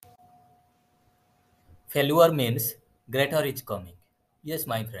Failure means greater is coming. Yes,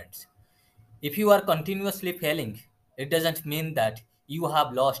 my friends. If you are continuously failing, it doesn't mean that you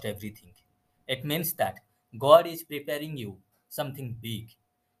have lost everything. It means that God is preparing you something big.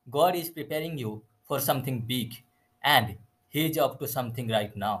 God is preparing you for something big and He is up to something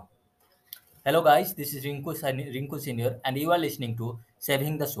right now. Hello guys, this is Rinku Senior and you are listening to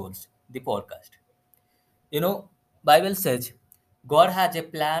Saving the Souls, the podcast. You know, Bible says God has a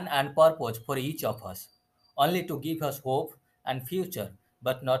plan and purpose for each of us, only to give us hope and future,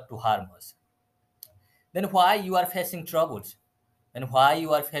 but not to harm us. Then why you are facing troubles? And why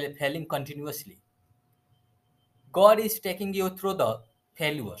you are failing continuously? God is taking you through the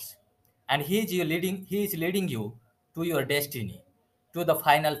failures, and He is leading you to your destiny, to the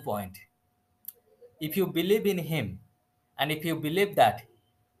final point. If you believe in Him, and if you believe that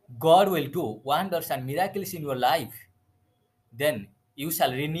God will do wonders and miracles in your life, then you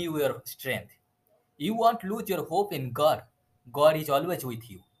shall renew your strength. You won't lose your hope in God. God is always with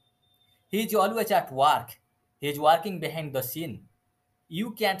you. He is always at work. He is working behind the scene.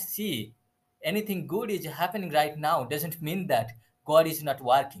 You can't see anything good is happening right now doesn't mean that God is not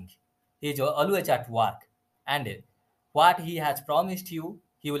working. He is always at work. And what He has promised you,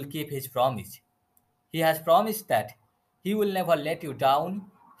 He will keep His promise. He has promised that He will never let you down.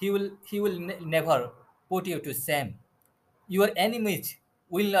 He will never put you to shame. Your enemies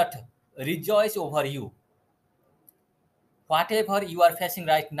will not rejoice over you. Whatever you are facing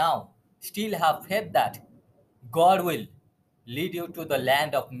right now, still have faith that God will lead you to the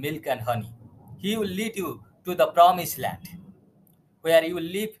land of milk and honey. He will lead you to the promised land where you will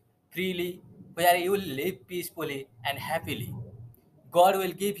live freely, where you will live peacefully and happily. God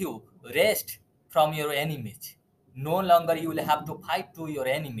will give you rest from your enemies. No longer you will have to fight to your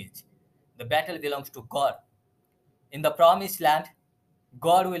enemies. The battle belongs to God. In the promised land,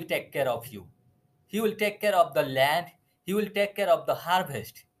 God will take care of you. He will take care of the land. He will take care of the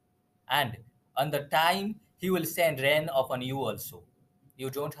harvest. And on the time, He will send rain upon you also. You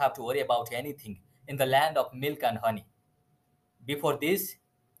don't have to worry about anything in the land of milk and honey. Before this,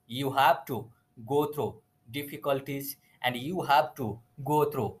 you have to go through difficulties and you have to go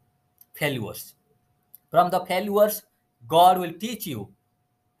through failures. From the failures, God will teach you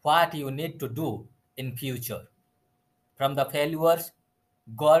what you need to do in future. From the failures,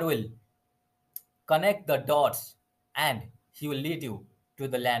 God will connect the dots and He will lead you to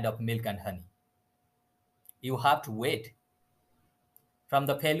the land of milk and honey. You have to wait. From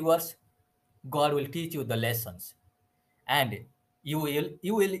the failures, God will teach you the lessons. And you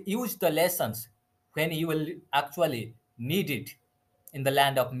will use the lessons when you will actually need it in the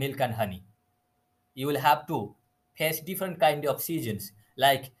land of milk and honey. You will have to face different kind of seasons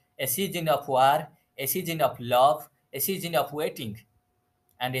like a season of war, a season of love, a season of waiting,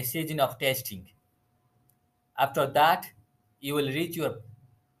 and a season of testing. After that, you will reach your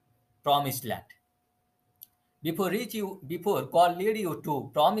promised land. Before God lead you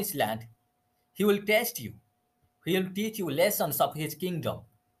to promised land, He will test you. He will teach you lessons of His kingdom.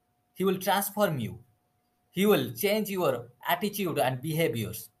 He will transform you. He will change your attitude and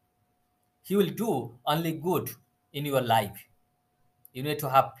behaviors. He will do only good in your life. You need to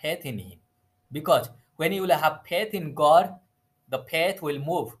have faith in Him. Because when you will have faith in God, the faith will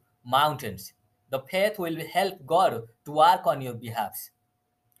move mountains. The faith will help God to work on your behalf.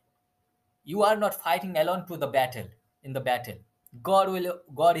 You are not fighting alone to the battle in the battle.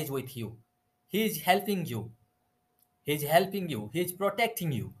 God is with you. He is helping you. He is helping you. He is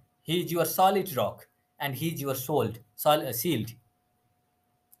protecting you. He is your solid rock and He is your shield.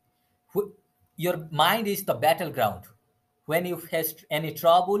 Your mind is the battleground. When you face any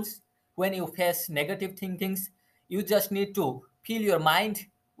troubles, when you face negative thinkings, you just need to fill your mind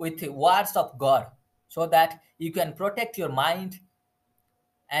with the words of God so that you can protect your mind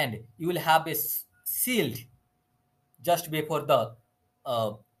and you will have a shield just before the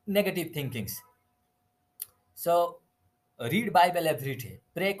uh, negative thinkings. So read Bible every day,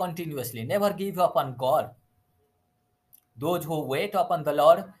 pray continuously, never give up on God. Those who wait upon the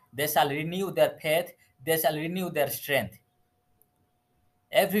Lord, they shall renew their faith, they shall renew their strength.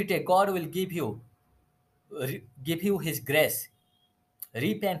 Every day God will give you His grace.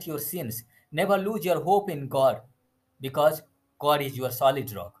 Repent your sins. Never lose your hope in God because God is your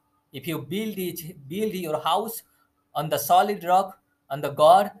solid rock. If you build your house on the solid rock, on the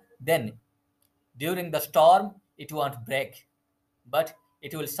God, then during the storm it won't break, but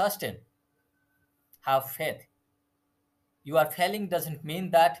it will sustain. Have faith. You are failing doesn't mean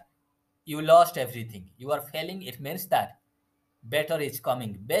that you lost everything. You are failing, it means that better is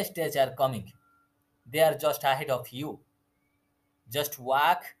coming, best days are coming. They are just ahead of you. Just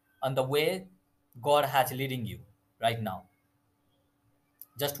walk on the way, God has leading you right now.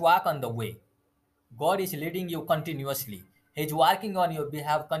 Just walk on the way. God is leading you continuously. He's working on your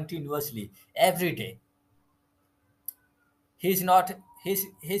behalf continuously every day. He's not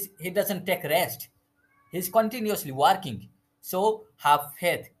he doesn't take rest. He's continuously working. So have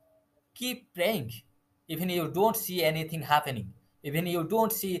faith. Keep praying. Even you don't see anything happening, even you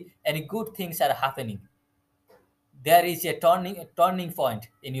don't see any good things are happening, there is a turning point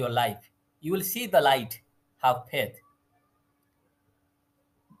in your life. You will see the light. Have faith.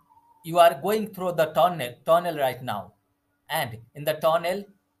 You are going through the tunnel right now, and in the tunnel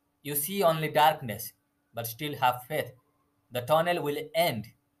you see only darkness, but still have faith. The tunnel will end,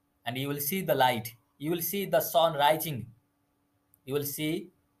 and you will see the light. You will see the sun rising. You will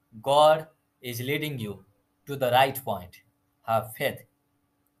see God is leading you to the right point. Have faith.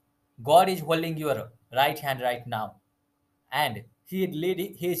 God is holding your right hand right now, and he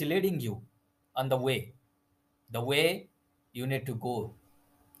is leading you on the way you need to go.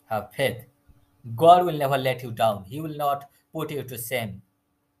 Have faith. God will never let you down. He will not put you to shame.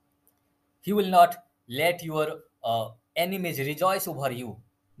 He will not let your enemies rejoice over you.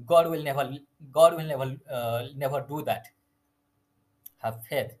 God will never, never do that. Have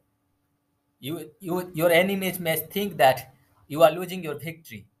faith. Your enemies may think that you are losing your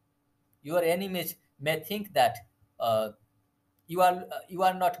victory. Your enemies may think that uh, you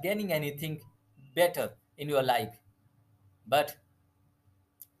are not gaining anything better in your life. But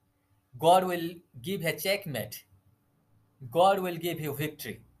God will give a checkmate. God will give you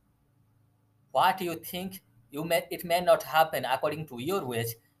victory. What you think, it may not happen according to your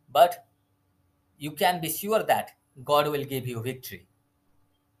ways, but you can be sure that God will give you victory.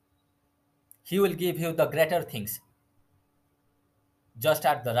 He will give you the greater things just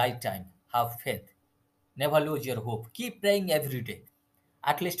at the right time. Have faith. Never lose your hope. Keep praying every day.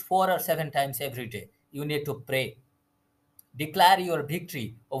 At least 4 or 7 times every day. You need to pray. Declare your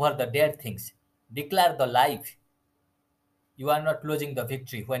victory over the dead things. Declare the life. You are not losing the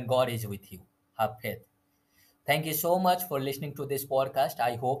victory when God is with you. Have faith. Thank you so much for listening to this podcast.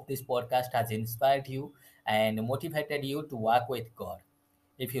 I hope this podcast has inspired you and motivated you to work with God.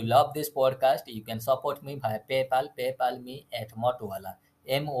 If you love this podcast, you can support me via PayPal. PayPal me at Motowala,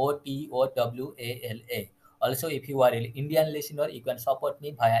 Motowala. Also, if you are an Indian listener, you can support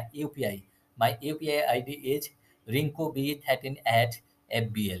me via UPI. My UPI ID is Rinku13 at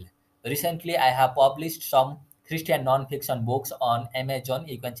FBL. Recently, I have published some Christian non-fiction books on Amazon.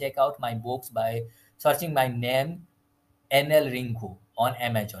 You can check out my books by searching my name NL Rinku on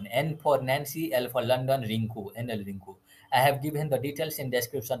Amazon. N for Nancy, L for London, Rinku, NL Rinku. I have given the details in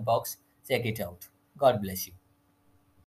description box. Check it out. God bless you.